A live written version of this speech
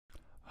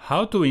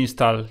How to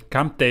install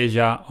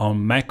Camtasia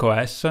on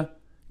macOS?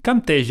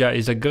 Camtasia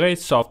is a great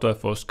software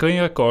for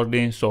screen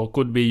recording, so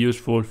could be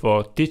useful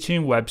for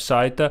teaching,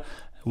 website,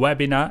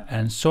 webinar,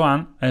 and so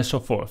on and so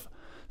forth.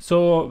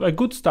 So a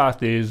good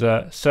start is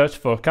search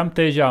for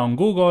Camtasia on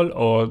Google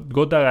or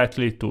go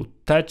directly to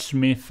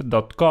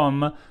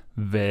TechSmith.com,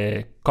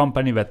 the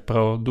company that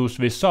produces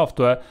this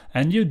software,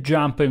 and you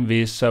jump in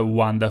this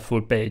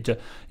wonderful page.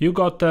 You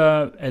got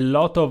a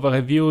lot of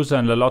reviews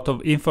and a lot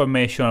of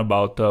information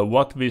about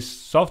what this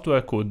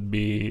software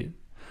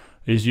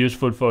is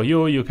useful for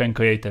you. You can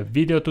create a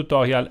video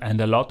tutorial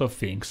and a lot of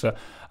things.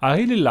 I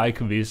really like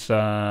this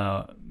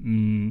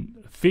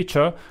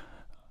feature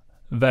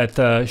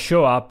that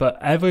show up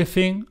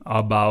everything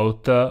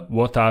about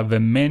what are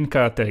the main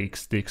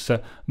characteristics.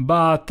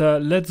 But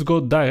let's go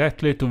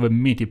directly to the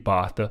meaty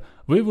part.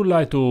 We would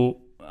like to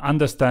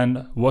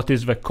understand what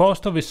is the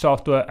cost of the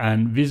software,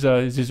 and this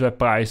is the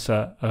price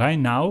right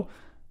now.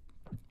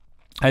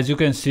 As you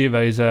can see,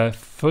 there is a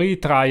free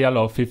trial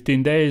of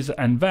 15 days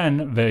and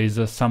then there is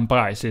some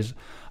prices.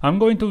 I'm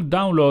going to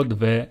download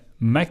the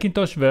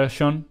Macintosh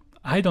version.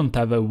 I don't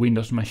have a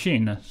Windows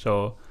machine,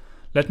 so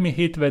let me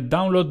hit the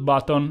download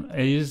button.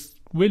 It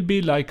will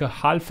be like a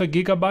half a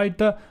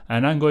gigabyte,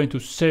 and I'm going to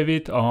save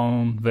it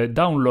on the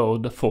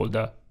download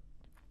folder.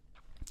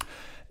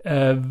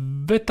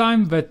 The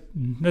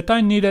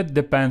time needed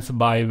depends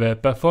by the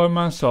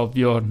performance of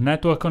your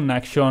network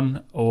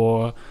connection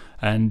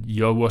and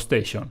your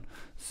workstation.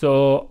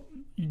 So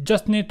you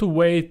just need to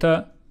wait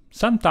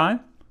some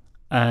time,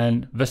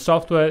 and the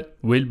software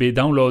will be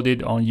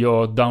downloaded on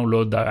your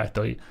download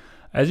directory.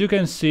 As you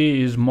can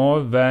see, is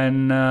more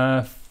than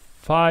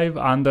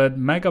 500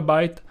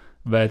 megabytes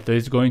that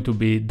is going to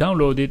be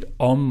downloaded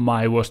on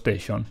my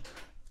workstation.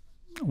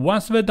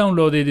 Once the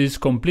downloaded is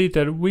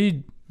completed,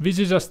 this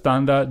is a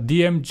standard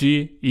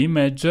DMG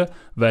image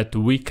that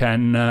we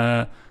can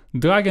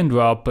drag and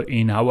drop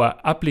in our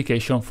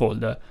application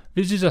folder.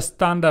 This is a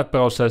standard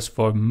process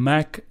for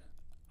Mac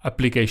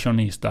application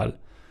install.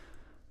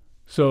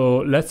 So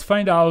let's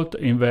find out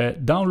in the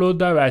download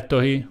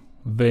directory.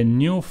 The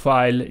new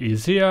file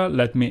is here.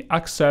 Let me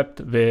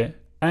accept the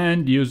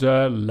end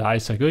user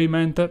license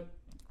agreement.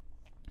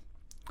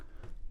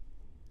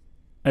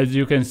 As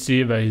you can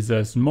see, there is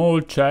a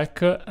small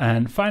check,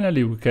 and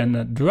finally we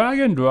can drag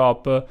and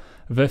drop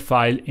the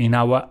file in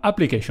our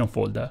application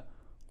folder.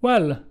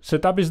 Well,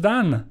 setup is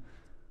done.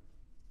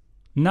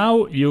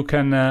 Now you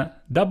can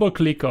double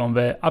click on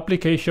the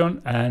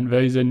application, and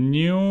there is a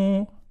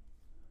new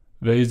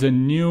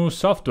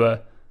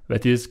software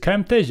that is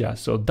Camtasia.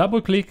 So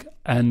double click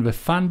and the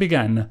fun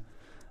began.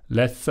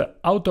 Let's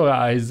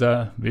authorize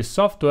this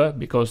software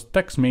because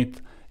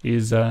TechSmith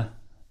is a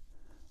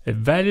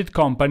valid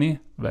company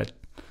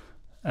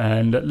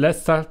and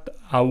let's start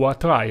our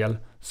trial.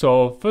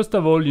 So first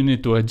of all, you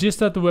need to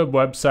register to the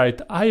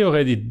website. I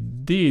already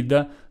did,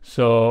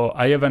 so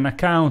I have an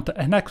account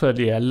and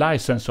actually a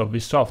license of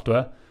this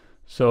software.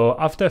 So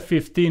after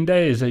 15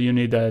 days, you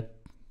need a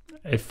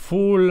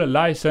full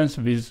license.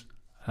 This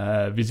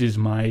is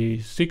my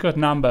secret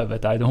number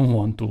that I don't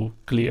want to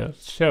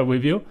share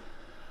with you.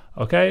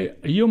 Okay,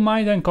 you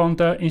might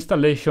encounter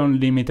installation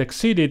limit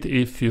exceeded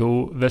if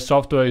the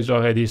software is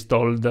already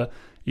installed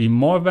in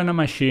more than a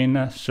machine.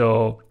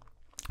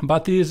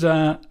 But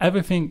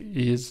everything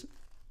is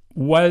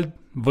well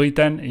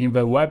written in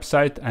the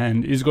website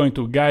and is going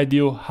to guide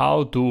you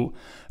how to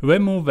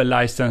remove the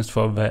license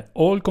from the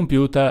old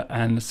computer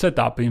and set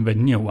up in the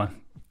new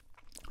one.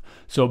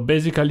 So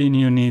basically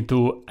you need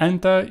to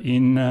enter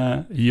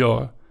in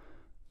your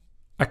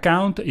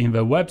account in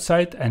the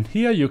website, and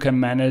here you can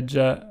manage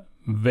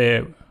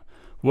the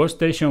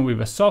workstation with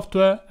the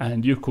software,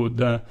 and you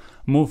could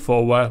move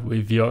forward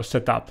with your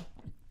setup.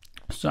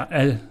 So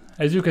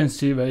as you can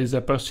see, there is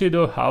a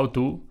procedure how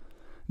to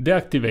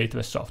deactivate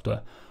the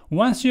software.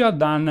 Once you are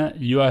done,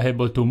 you are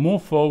able to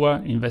move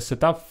forward in the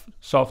setup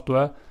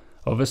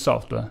of the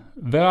software.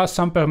 There are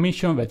some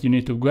permissions that you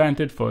need to grant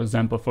it, for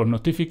example, for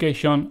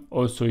notification.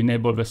 Also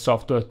enable the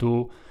software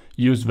to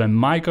use the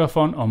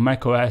microphone on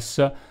macOS,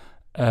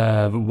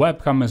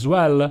 webcam as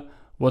well.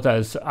 What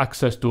else?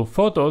 Access to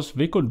photos.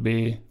 They could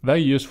be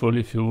very useful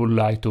if you would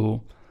like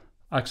to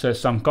access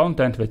some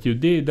content that you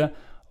did.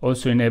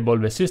 Also enable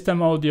the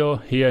system audio.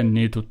 Here you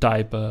need to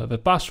type the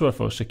password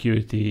for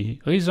security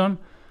reason.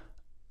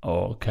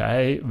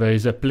 Okay, there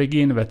is a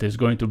plugin that is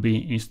going to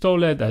be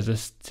installed as a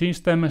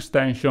system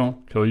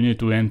extension. So you need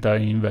to enter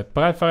in the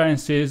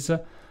preferences.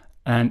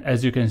 And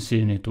as you can see,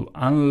 you need to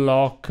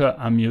unlock.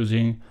 I'm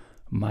using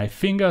my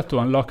finger to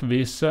unlock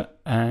this,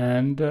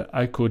 and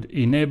I could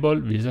enable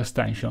this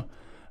extension.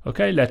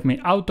 Okay, let me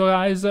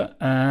authorize,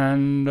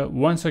 and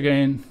once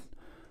again,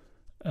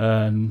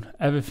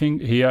 everything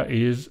here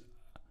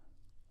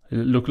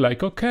look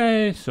like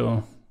okay.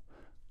 So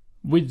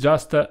we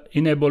just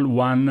enable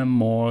one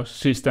more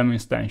system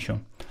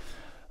extension.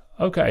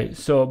 Okay,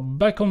 so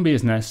back on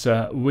business,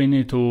 we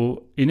need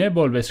to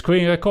enable the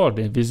screen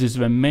recording. This is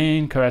the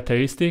main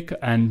characteristic,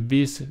 and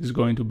this is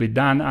going to be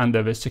done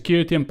under the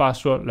security and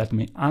password. Let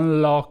me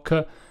unlock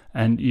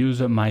and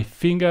use my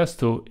fingers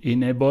to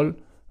enable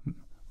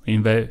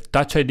in the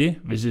Touch ID.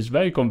 This is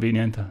very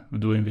convenient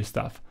doing this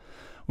stuff.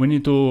 We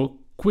need to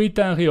quit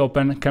and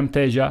reopen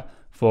Camtasia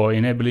for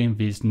enabling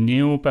this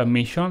new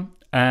permission.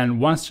 And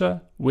once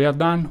we are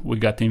done, we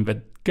get in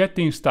the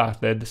Getting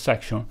Started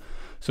section.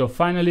 So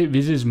finally,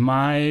 this is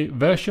my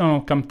version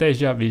of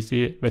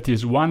Camtasia that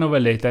is one of the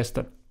latest,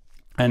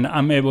 and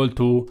I'm able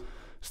to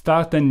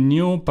start a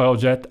new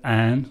project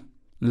and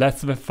let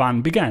the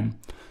fun begin.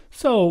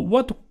 So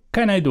what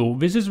can I do?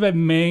 This is the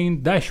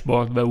main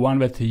dashboard, the one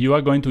that you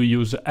are going to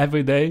use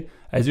every day.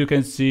 As you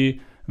can see,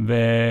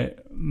 the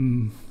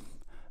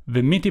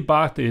meaty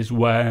part is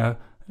where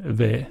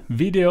the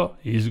video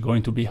is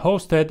going to be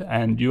hosted,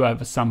 and you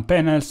have some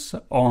panels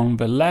on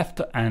the left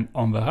and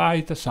on the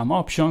right, some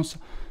options.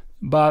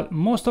 But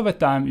most of the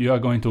time you are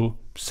going to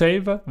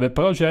save the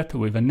project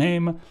with a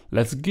name.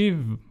 Let's give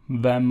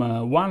them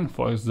one,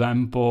 for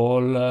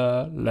example,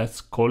 let's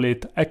call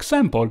it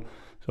example.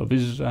 So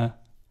this is,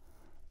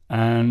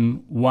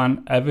 and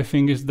when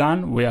everything is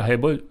done, we are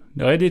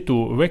ready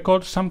to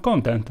record some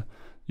content.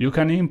 You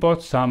can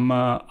import some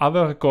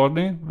other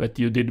recording that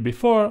you did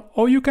before,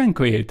 or you can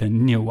create a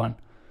new one.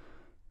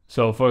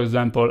 So for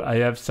example, I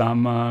have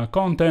some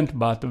content,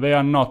 but they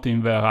are not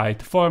in the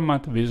right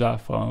format. These are,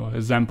 for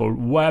example,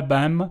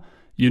 WebM.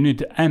 You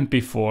need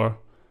MP4.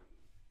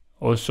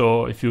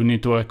 Also, if you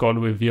need to record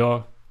with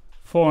your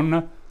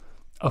phone.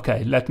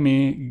 Okay, let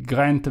me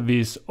grant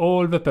this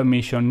all the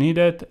permission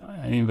needed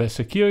in the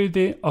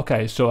security.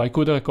 Okay, so I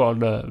could record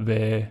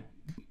the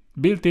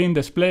built-in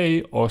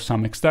display or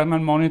some external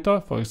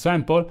monitor. For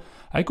example,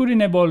 I could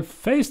enable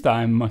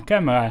FaceTime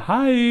camera.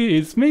 Hi,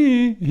 it's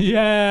me.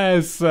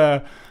 Yes.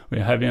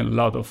 We're having a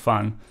lot of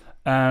fun.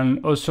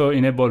 And also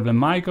enable the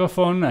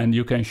microphone, and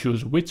you can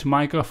choose which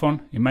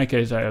microphone. In my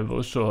case, I have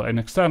also an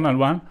external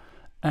one,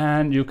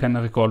 and you can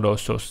record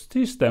also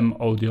system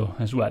audio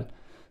as well.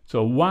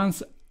 So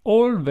once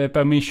all the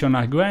permissions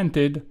are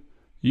granted,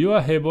 you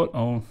are able,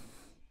 oh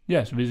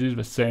yes, this is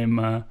the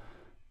same,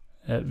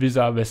 these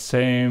are the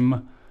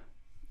same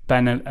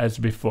panel as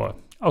before.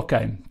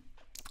 Okay,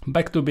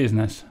 back to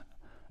business.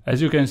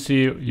 As you can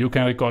see, you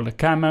can record the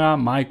camera,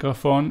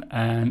 microphone,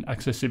 and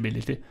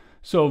accessibility.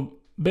 So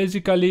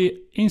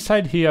basically,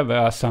 inside here there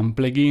are some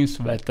plugins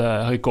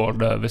that record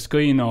the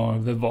screen or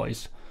the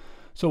voice.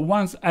 So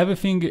once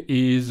everything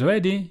is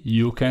ready,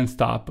 you can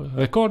stop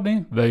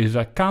recording. There is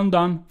a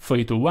countdown,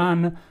 3 to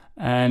 1,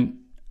 and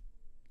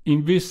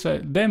in this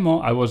demo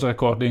I was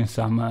recording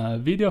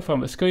some video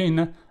from the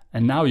screen,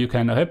 and now you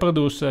can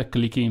reproduce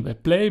clicking the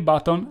play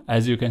button.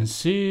 As you can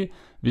see,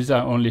 these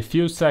are only a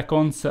few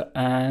seconds,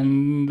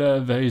 and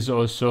there is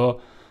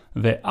also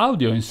the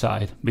audio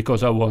inside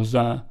because I was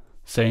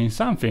saying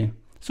something.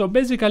 So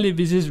basically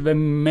this is the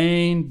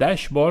main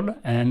dashboard,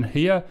 and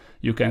here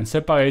you can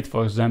separate,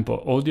 for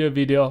example, audio,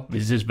 video.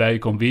 This is very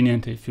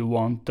convenient if you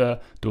want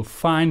to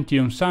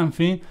fine-tune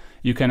something.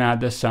 You can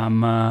add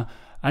some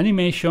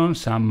animation,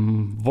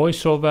 some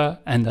voiceover,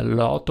 and a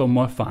lot of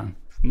more fun.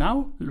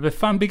 Now the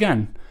fun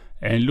began,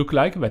 and look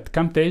like that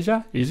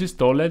Camtasia is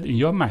installed in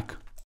your Mac.